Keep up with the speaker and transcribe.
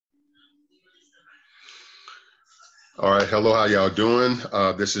All right, hello, how y'all doing?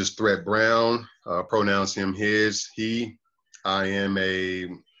 This is Thrett Brown, pronouns him, his, he. I am a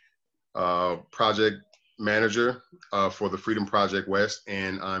project manager for the Freedom Project West,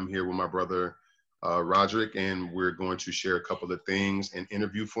 and I'm here with my brother Roderick, and we're going to share a couple of things in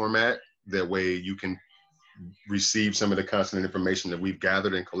interview format. That way you can receive some of the content information that we've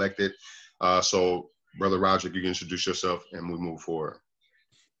gathered and collected. So, Brother Roderick, you can introduce yourself and we move forward.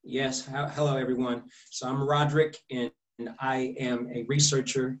 Yes, hello everyone. So I'm Roderick, and I am a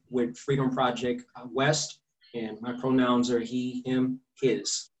researcher with Freedom Project West, and my pronouns are he, him,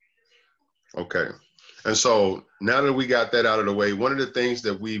 his. Okay. And so now that we got that out of the way, one of the things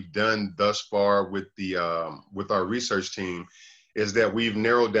that we've done thus far with our research team is that we've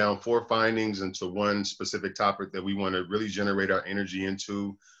narrowed down 4 findings into one specific topic that we want to really generate our energy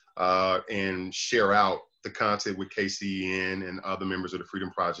into and share out the content with KCEN and other members of the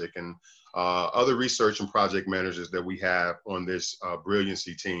Freedom Project and other research and project managers that we have on this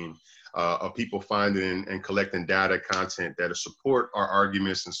brilliancy team of people finding and collecting data content that support our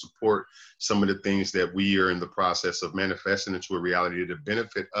arguments and support some of the things that we are in the process of manifesting into a reality to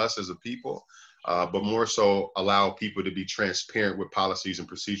benefit us as a people, but more so allow people to be transparent with policies and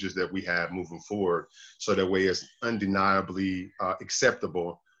procedures that we have moving forward, so that way it's undeniably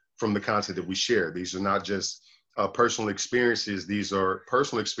acceptable from the content that we share. These are not just personal experiences. These are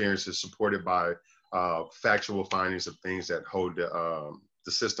personal experiences supported by factual findings of things that hold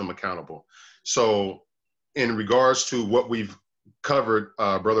the system accountable. So in regards to what we've covered,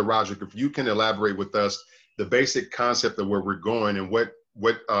 Brother Roderick, if you can elaborate with us the basic concept of where we're going and what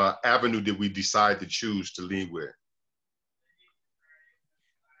avenue did we decide to choose to lead with?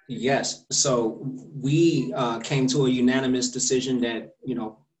 Yes, so we came to a unanimous decision that,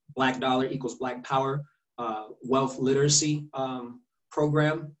 Black dollar equals Black power, wealth literacy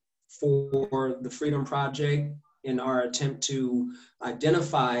program for the Freedom Project in our attempt to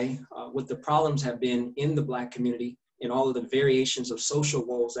identify what the problems have been in the Black community and all of the variations of social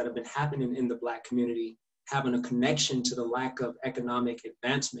woes that have been happening in the Black community, having a connection to the lack of economic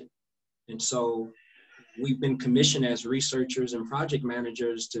advancement. And so we've been commissioned as researchers and project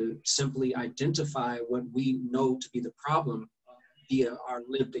managers to simply identify what we know to be the problem via our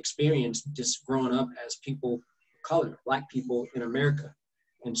lived experience, just growing up as people of color, Black people in America.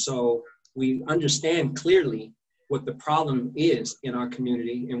 And so we understand clearly what the problem is in our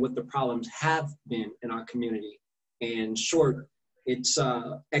community and what the problems have been in our community. And short, it's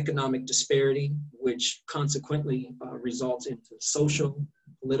economic disparity, which consequently results into social,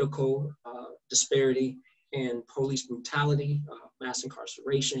 political disparity, and police brutality, mass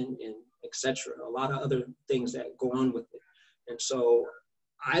incarceration, and et cetera. A lot of other things that go on with it. And so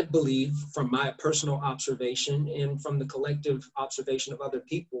I believe, from my personal observation and from the collective observation of other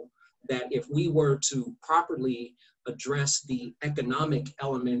people, that if we were to properly address the economic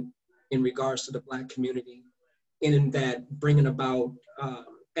element in regards to the Black community, in that bringing about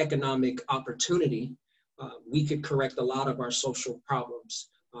economic opportunity, we could correct a lot of our social problems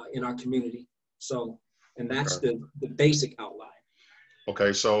in our community. So, and that's the basic outline.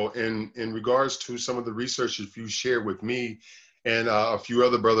 Okay, so in regards to some of the research that you shared with me and a few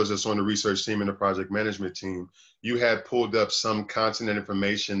other brothers that's on the research team and the project management team, you had pulled up some content and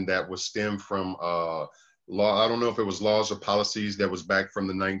information that was stemmed from law. I don't know if it was laws or policies that was back from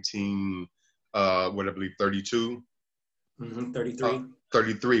the 32? 33.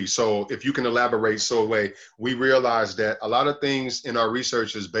 33. So if you can elaborate, we realized that a lot of things in our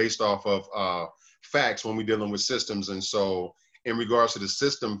research is based off of facts when we're dealing with systems. And so in regards to the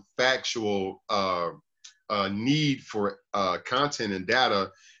system factual need for content and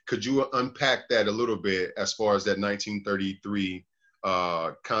data, could you unpack that a little bit as far as that 1933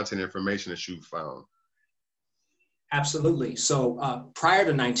 content information that you found? Absolutely. So prior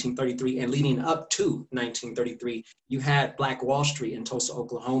to 1933 and leading up to 1933, you had Black Wall Street in Tulsa,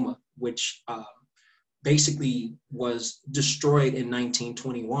 Oklahoma, which basically was destroyed in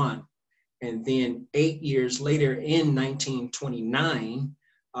 1921. And then 8 years later, in 1929,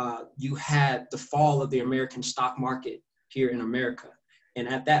 you had the fall of the American stock market here in America. And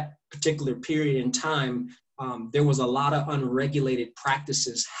at that particular period in time, there was a lot of unregulated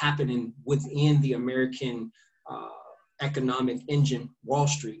practices happening within the American economic engine, Wall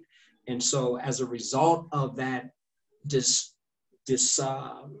Street. And so as a result of that, this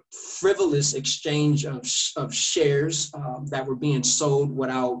frivolous exchange of shares that were being sold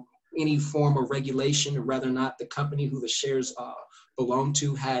without any form of regulation, or whether or not the company who the shares belonged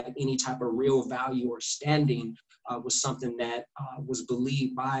to had any type of real value or standing, was something that was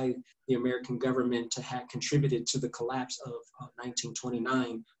believed by the American government to have contributed to the collapse of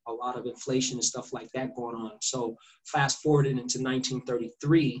 1929, a lot of inflation and stuff like that going on. So fast forwarded into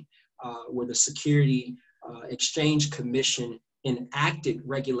 1933, where the Security Exchange Commission enacted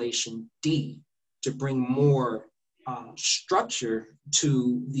Regulation D to bring more structure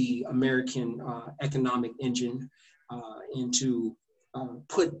to the American economic engine and to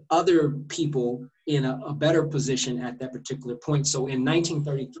put other people in a better position at that particular point. So in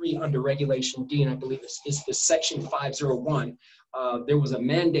 1933, under Regulation D, and I believe it's the Section 501, there was a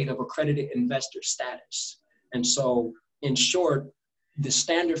mandate of accredited investor status. And so in short, the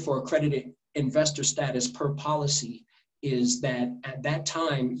standard for accredited investor status per policy is that at that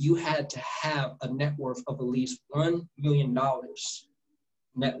time, you had to have a net worth of at least $1 million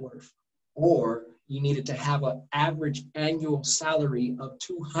net worth, or you needed to have an average annual salary of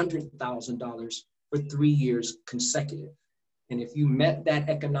 $200,000 for 3 years consecutive. And if you met that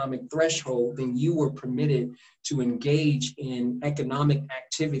economic threshold, then you were permitted to engage in economic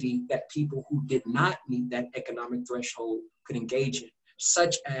activity that people who did not meet that economic threshold could engage in,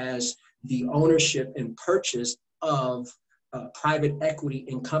 such as the ownership and purchase of private equity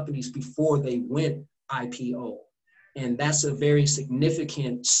in companies before they went IPO. And that's a very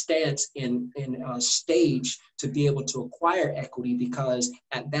significant stance in a stage to be able to acquire equity, because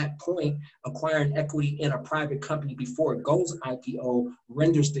at that point, acquiring equity in a private company before it goes IPO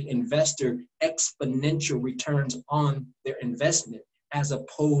renders the investor exponential returns on their investment, as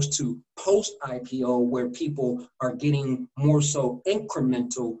opposed to post-IPO, where people are getting more so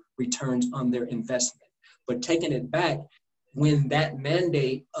incremental returns on their investment. But taking it back, when that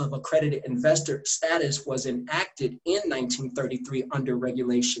mandate of accredited investor status was enacted in 1933 under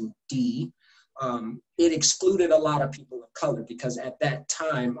Regulation D, it excluded a lot of people of color, because at that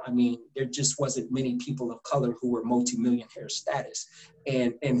time, I mean, there just wasn't many people of color who were multimillionaire status,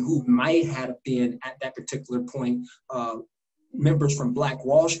 and who might have been at that particular point. Members from Black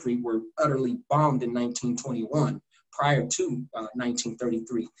Wall Street were utterly bombed in 1921 prior to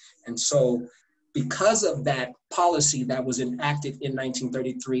 1933. And so because of that policy that was enacted in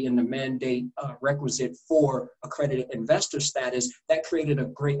 1933 and the mandate requisite for accredited investor status, that created a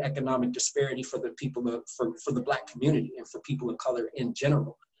great economic disparity for the people, for the Black community and for people of color in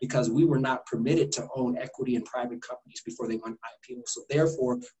general, because we were not permitted to own equity in private companies before they went IPO. So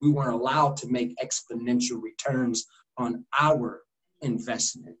therefore, we weren't allowed to make exponential returns on our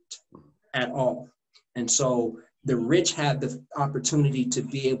investment at all. And so the rich had the opportunity to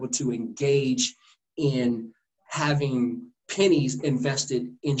be able to engage in having pennies invested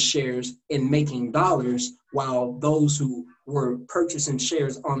in shares and making dollars, while those who were purchasing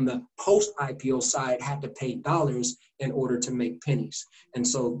shares on the post-IPO side had to pay dollars in order to make pennies. And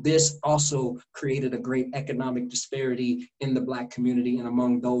so this also created a great economic disparity in the Black community and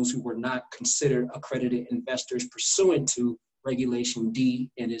among those who were not considered accredited investors pursuant to Regulation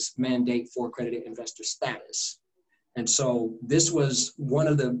D and its mandate for accredited investor status. And so this was one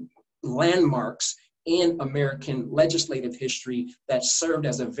of the landmarks in American legislative history that served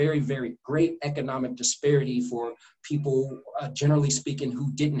as a very, very great economic disparity for people, generally speaking,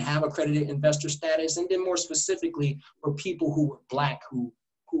 who didn't have accredited investor status, and then more specifically for people who were Black, who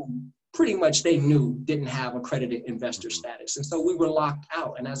pretty much they knew didn't have accredited investor status. And so we were locked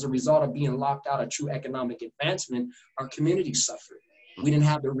out. And as a result of being locked out of true economic advancement, our community suffered. We didn't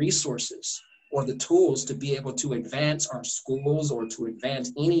have the resources or the tools to be able to advance our schools or to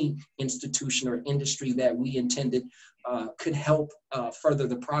advance any institution or industry that we intended could help further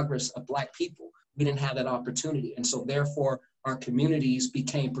the progress of Black people. We didn't have that opportunity. And so therefore, our communities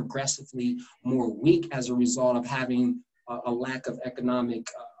became progressively more weak as a result of having a lack of economic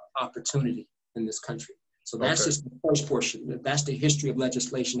opportunity in this country. So that's just the first portion. That's the history of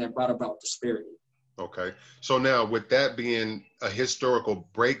legislation that brought about disparity. Okay. So now, with that being a historical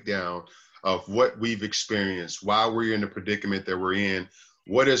breakdown of what we've experienced, why we're in the predicament that we're in,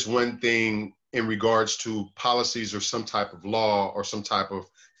 what is one thing in regards to policies or some type of law or some type of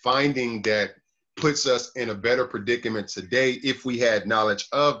finding that puts us in a better predicament today if we had knowledge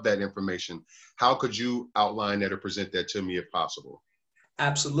of that information? How could you outline that or present that to me if possible?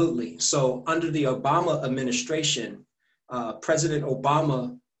 Absolutely. So under the Obama administration, President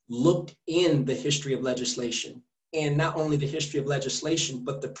Obama looked in the history of legislation, and not only the history of legislation,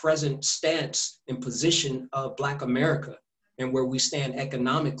 but the present stance and position of Black America and where we stand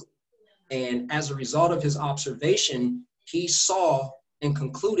economically. And as a result of his observation, he saw and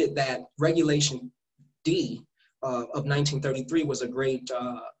concluded that Regulation D of 1933 was a great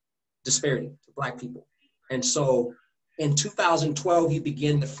disparity to Black people. And so In 2012, he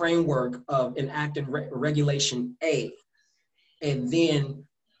began the framework of enacting Regulation A. And then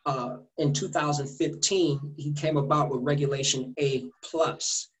in 2015, he came about with Regulation A+.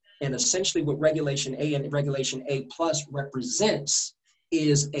 And essentially what Regulation A and Regulation A+ represents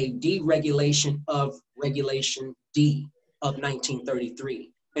is a deregulation of Regulation D of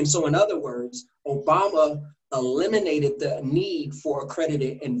 1933. And so in other words, Obama eliminated the need for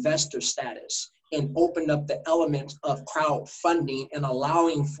accredited investor status and opened up the element of crowdfunding and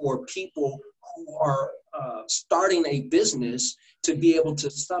allowing for people who are starting a business to be able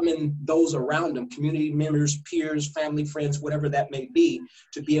to summon those around them, community members, peers, family, friends, whatever that may be,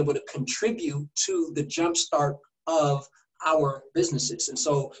 to be able to contribute to the jumpstart of our businesses. And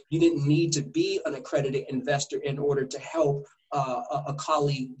so you didn't need to be an accredited investor in order to help a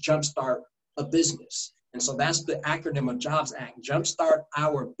colleague jumpstart a business. And so that's the acronym of JOBS Act, Jumpstart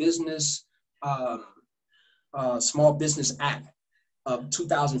Our Business, Small Business Act of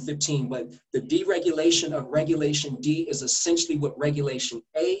 2015. But the deregulation of Regulation D is essentially what Regulation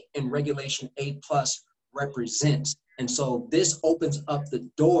A and Regulation A+ represents. And so this opens up the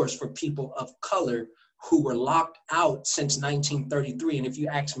doors for people of color who were locked out since 1933. And if you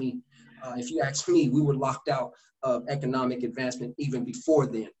ask me, we were locked out of economic advancement even before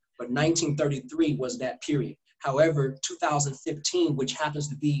then. But 1933 was that period. However, 2015, which happens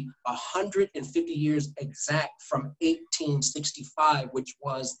to be 150 years exact from 1865, which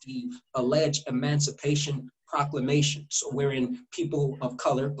was the alleged Emancipation Proclamation. So wherein people of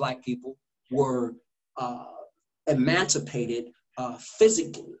color, Black people, were emancipated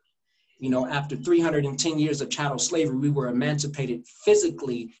physically. You know, after 310 years of chattel slavery, we were emancipated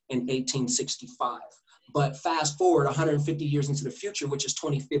physically in 1865. But fast forward 150 years into the future, which is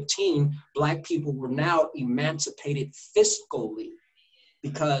 2015, Black people were now emancipated fiscally.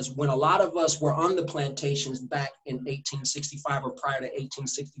 Because when a lot of us were on the plantations back in 1865 or prior to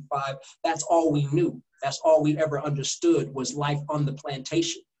 1865, that's all we knew. That's all we ever understood was life on the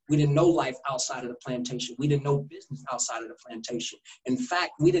plantation. We didn't know life outside of the plantation. We didn't know business outside of the plantation. In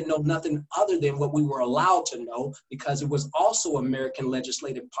fact, we didn't know nothing other than what we were allowed to know, because it was also American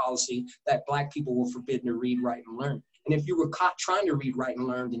legislative policy that Black people were forbidden to read, write, and learn. And if you were caught trying to read, write, and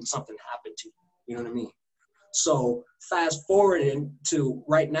learn, then something happened to you. You know what I mean? So fast forward to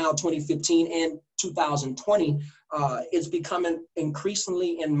right now, 2015 and 2020, it's becoming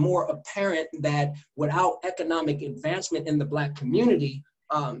increasingly and more apparent that without economic advancement in the Black community,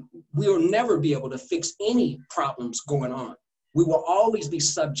 we will never be able to fix any problems going on. We will always be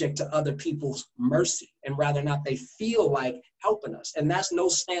subject to other people's mercy, and rather not they feel like helping us. And that's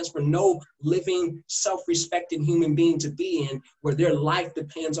stands for no living, self-respecting human being to be in, where their life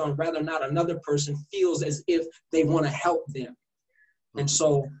depends on whether or not another person feels as if they want to help them. And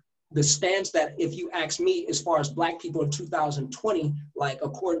so the stance that, if you ask me, as far as Black people in 2020, like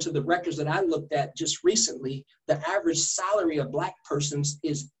according to the records that I looked at just recently, the average salary of Black persons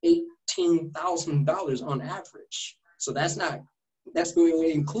is $18,000 on average. So that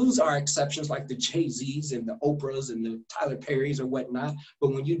includes our exceptions like the Jay-Z's and the Oprahs and the Tyler Perrys or whatnot.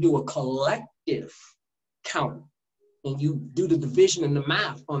 But when you do a collective count and you do the division and the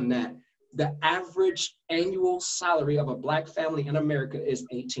math on that, the average annual salary of a Black family in America is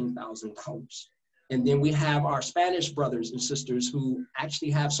 $18,000. And then we have our Spanish brothers and sisters who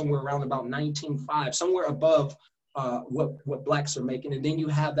actually have somewhere around about $19,500, somewhere above what Blacks are making. And then you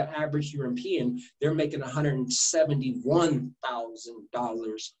have the average European, they're making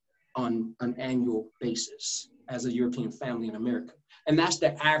 $171,000 on an annual basis as a European family in America. And that's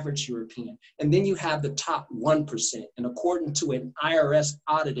the average European. And then you have the top 1%. And according to an IRS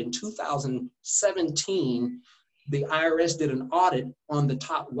audit in 2017, the IRS did an audit on the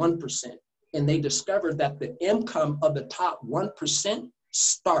top 1%. And they discovered that the income of the top 1%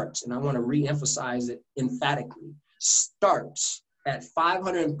 starts, and I want to re-emphasize it emphatically, starts at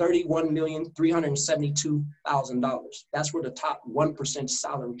 $531,372,000. That's where the top 1%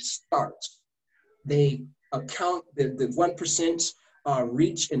 salary starts. They account the 1%'s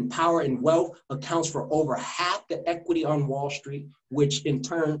reach and power and wealth accounts for over half the equity on Wall Street, which in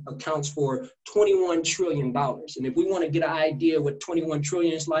turn accounts for $21 trillion. And if we want to get an idea what 21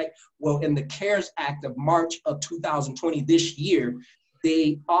 trillion is like, well, in the CARES Act of March of 2020, this year,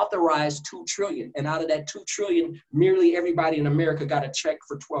 they authorized $2 trillion. And out of that $2 trillion, nearly everybody in America got a check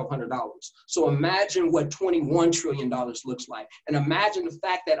for $1,200. So imagine what $21 trillion looks like. And imagine the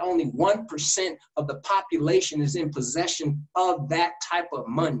fact that only 1% of the population is in possession of that type of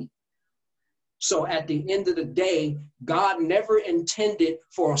money. So at the end of the day, God never intended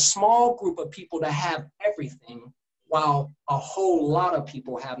for a small group of people to have everything while a whole lot of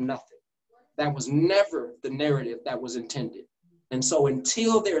people have nothing. That was never the narrative that was intended. And so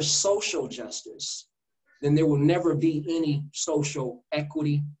until there's social justice, then there will never be any social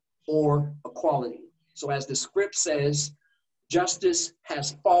equity or equality. So as the script says, justice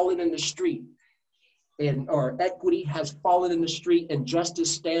has fallen in the street, or equity has fallen in the street, and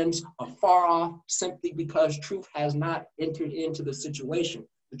justice stands afar off simply because truth has not entered into the situation.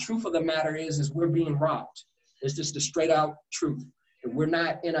 The truth of the matter is we're being robbed. It's just the straight out truth. And we're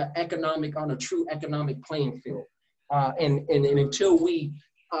not on a true economic playing field. And until we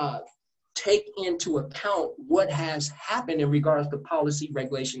take into account what has happened in regards to policy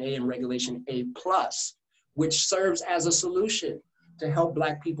Regulation A and Regulation A+, which serves as a solution to help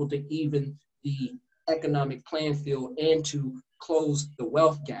Black people to even the economic playing field and to close the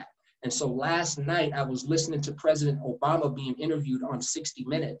wealth gap. And so last night I was listening to President Obama being interviewed on 60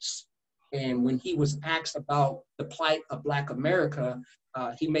 Minutes. And when he was asked about the plight of Black America,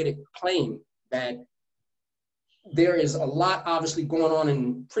 he made it plain that there is a lot obviously going on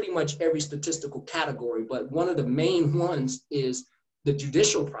in pretty much every statistical category, but one of the main ones is the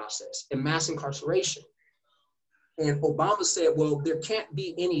judicial process and mass incarceration. And Obama said, well, there can't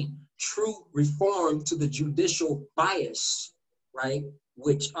be any true reform to the judicial bias, right?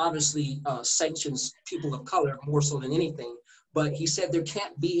 Which obviously sanctions people of color more so than anything. But he said there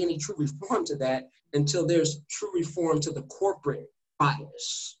can't be any true reform to that until there's true reform to the corporate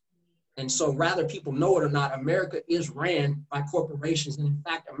bias. And so rather people know it or not, America is ran by corporations. And in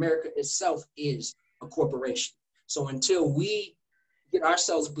fact, America itself is a corporation. So until we get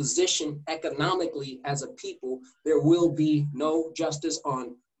ourselves positioned economically as a people, there will be no justice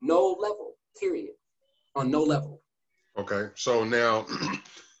on no level, period, on no level. Okay, so now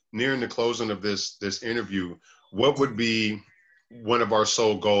nearing the closing of this interview, what would be one of our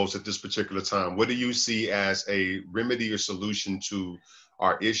sole goals at this particular time? What do you see as a remedy or solution to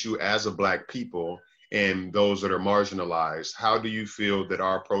our issue as a Black people and those that are marginalized? How do you feel that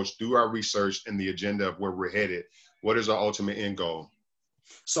our approach through our research and the agenda of where we're headed, what is our ultimate end goal?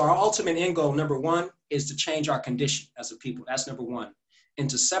 So our ultimate end goal, number one, is to change our condition as a people. That's number one. And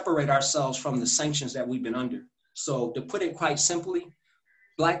to separate ourselves from the sanctions that we've been under. So to put it quite simply,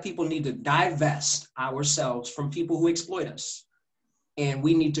 Black people need to divest ourselves from people who exploit us. And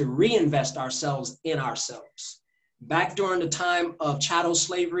we need to reinvest ourselves in ourselves. Back during the time of chattel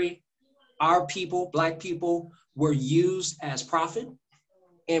slavery, our people, Black people, were used as profit,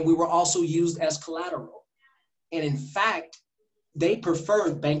 and we were also used as collateral. And in fact, they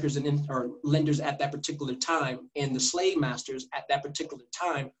preferred bankers or lenders at that particular time, and the slave masters at that particular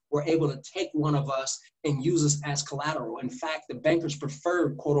time were able to take one of us and use us as collateral. In fact, the bankers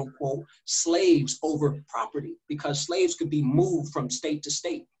preferred, quote unquote, slaves over property because slaves could be moved from state to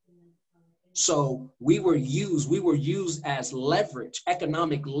state. So we were used as leverage,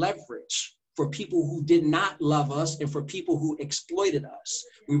 economic leverage for people who did not love us and for people who exploited us.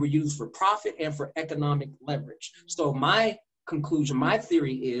 We were used for profit and for economic leverage. So my conclusion, my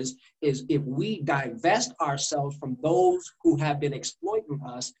theory is if we divest ourselves from those who have been exploiting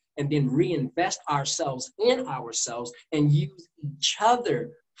us and then reinvest ourselves in ourselves and use each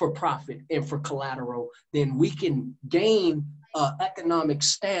other for profit and for collateral, then we can gain economic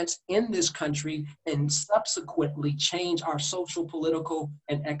stance in this country and subsequently change our social, political,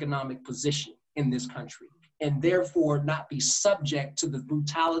 and economic position in this country, and therefore not be subject to the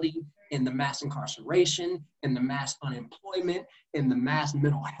brutality in the mass incarceration, in the mass unemployment, in the mass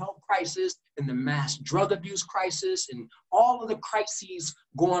mental health crisis, in the mass drug abuse crisis, and all of the crises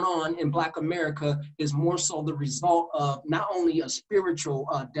going on in Black America is more so the result of not only a spiritual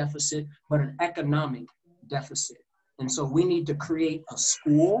deficit, but an economic deficit. And so we need to create a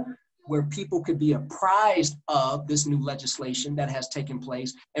school where people could be apprised of this new legislation that has taken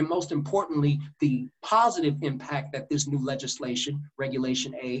place, and most importantly, the positive impact that this new legislation,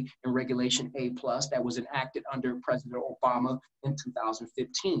 Regulation A and Regulation A+, that was enacted under President Obama in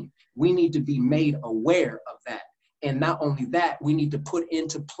 2015. We need to be made aware of that. And not only that, we need to put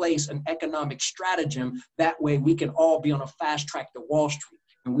into place an economic stratagem. That way we can all be on a fast track to Wall Street,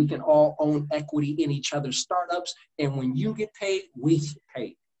 and we can all own equity in each other's startups. And when you get paid, we get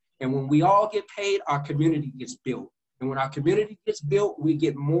paid. And when we all get paid, our community gets built. And when our community gets built, we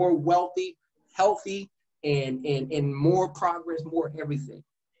get more wealthy, healthy, and more progress, more everything,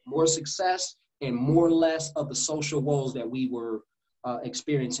 more success, and more less of the social woes that we were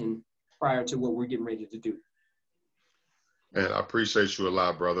experiencing prior to what we're getting ready to do. And I appreciate you a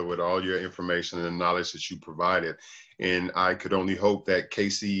lot, brother, with all your information and the knowledge that you provided. And I could only hope that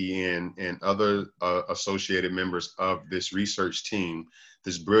KCEN and other associated members of this research team,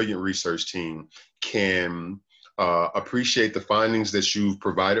 this brilliant research team, can Appreciate the findings that you've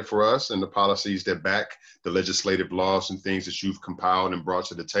provided for us and the policies that back the legislative laws and things that you've compiled and brought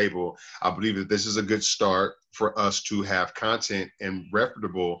to the table. I believe that this is a good start for us to have content and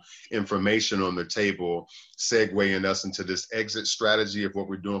reputable information on the table, segueing us into this exit strategy of what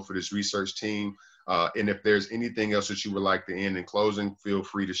we're doing for this research team. And if there's anything else that you would like to end in closing, feel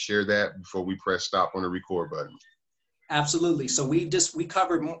free to share that before we press stop on the record button. Absolutely. So we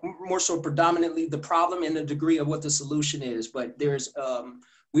covered more so predominantly the problem and the degree of what the solution is, but there's,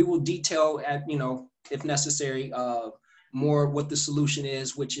 we will detail at, if necessary, more what the solution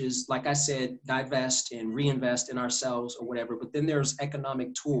is, which is, like I said, divest and reinvest in ourselves or whatever. But then there's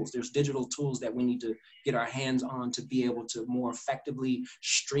economic tools. There's digital tools that we need to get our hands on to be able to more effectively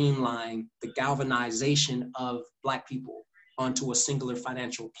streamline the galvanization of Black people onto a singular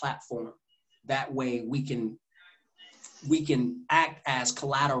financial platform. That way we can act as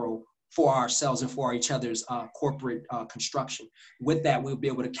collateral for ourselves and for each other's corporate construction. With that, we'll be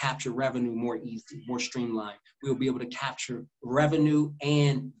able to capture revenue more easy, more streamlined. We'll be able to capture revenue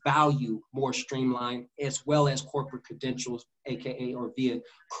and value more streamlined, as well as corporate credentials, AKA or via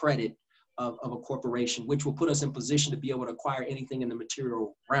credit of a corporation, which will put us in position to be able to acquire anything in the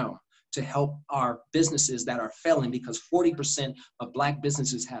material realm to help our businesses that are failing, because 40% of Black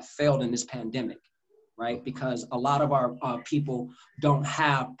businesses have failed in this pandemic. Right? Because a lot of our people don't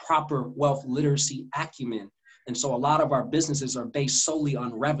have proper wealth literacy acumen. And so a lot of our businesses are based solely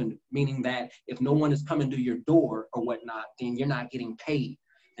on revenue, meaning that if no one is coming to your door or whatnot, then you're not getting paid.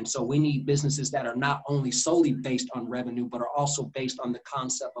 And so we need businesses that are not only solely based on revenue, but are also based on the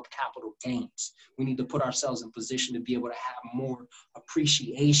concept of capital gains. We need to put ourselves in position to be able to have more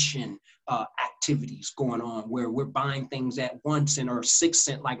appreciation activities going on, where we're buying things at 1 cent or 6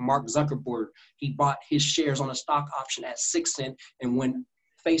 cent, like Mark Zuckerberg. He bought his shares on a stock option at 6 cent. And when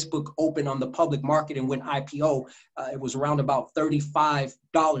Facebook opened on the public market and went IPO, it was around about $35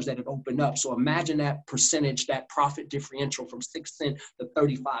 that it opened up. So imagine that percentage, that profit differential from 6 cents to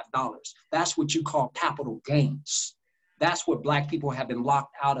 $35. That's what you call capital gains. That's what Black people have been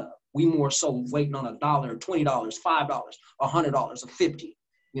locked out of. We more so waiting on $1, $20, $5, $100, or $50,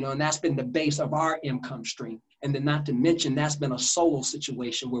 and that's been the base of our income stream. And then not to mention, that's been a solo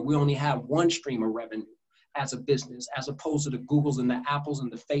situation where we only have one stream of revenue as a business, as opposed to the Googles and the Apples and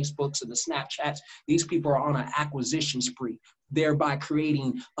the Facebooks and the Snapchats. These people are on an acquisition spree, thereby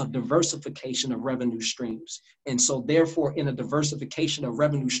creating a diversification of revenue streams. And so therefore, in a diversification of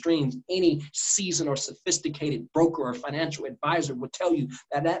revenue streams, any seasoned or sophisticated broker or financial advisor would tell you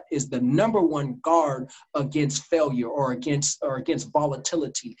that that is the #1 guard against failure or against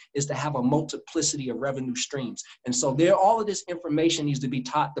volatility, is to have a multiplicity of revenue streams. And so all of this information needs to be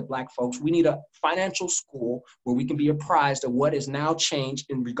taught to Black folks. We need a financial school where we can be apprised of what is now changed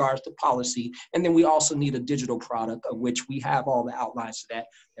in regards to policy. And then we also need a digital product, of which we have all the outlines to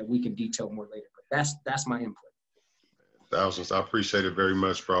that we can detail more later. But that's my input. Thousands. I appreciate it very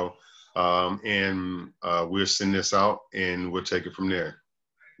much, bro. And we'll send this out and we'll take it from there.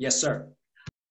 Yes, sir.